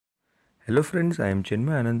Hello friends, I am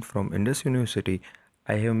Chinmay Anand from Indus University.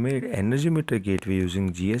 I have made energy meter gateway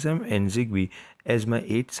using GSM and Zigbee as my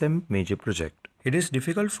 8th SEM major project. It is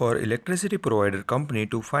difficult for electricity provider company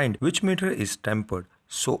to find which meter is tampered.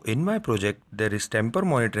 So in my project, there is tamper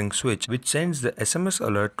monitoring switch which sends the SMS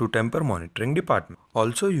alert to tamper monitoring department.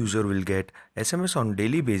 Also user will get SMS on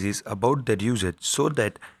daily basis about their usage so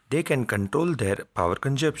that they can control their power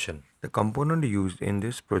consumption. The component used in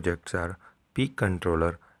this projects are peak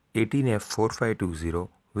controller, 18F4520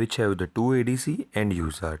 which have the 2 ADC and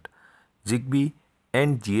USART, Zigbee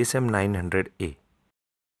and GSM 900A.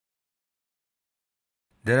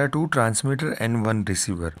 There are two transmitter and one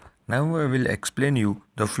receiver. Now I will explain you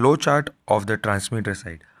the flow chart of the transmitter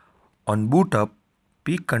side. On boot up,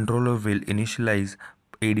 peak controller will initialize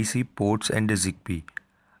ADC ports and the Zigbee.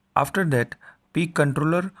 After that, peak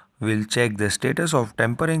controller will check the status of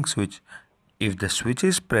tempering switch. If the switch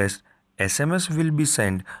is pressed, SMS will be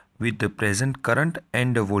sent with the present current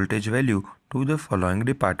and the voltage value to the following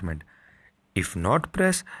department. If not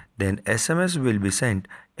pressed, then SMS will be sent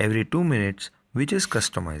every 2 minutes, which is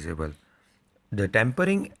customizable. The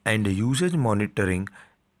tempering and usage monitoring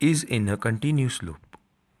is in a continuous loop.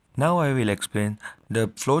 Now I will explain the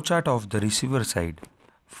flowchart of the receiver side.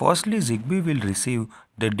 Firstly, Zigbee will receive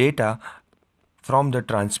the data from the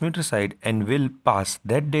transmitter side and will pass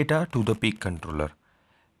that data to the peak controller.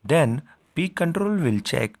 Then peak control will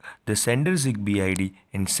check the sender Zigbee ID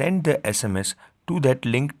and send the SMS to that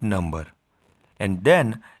linked number. And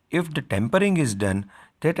then if the tempering is done,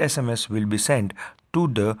 that SMS will be sent to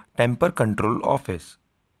the temper control office.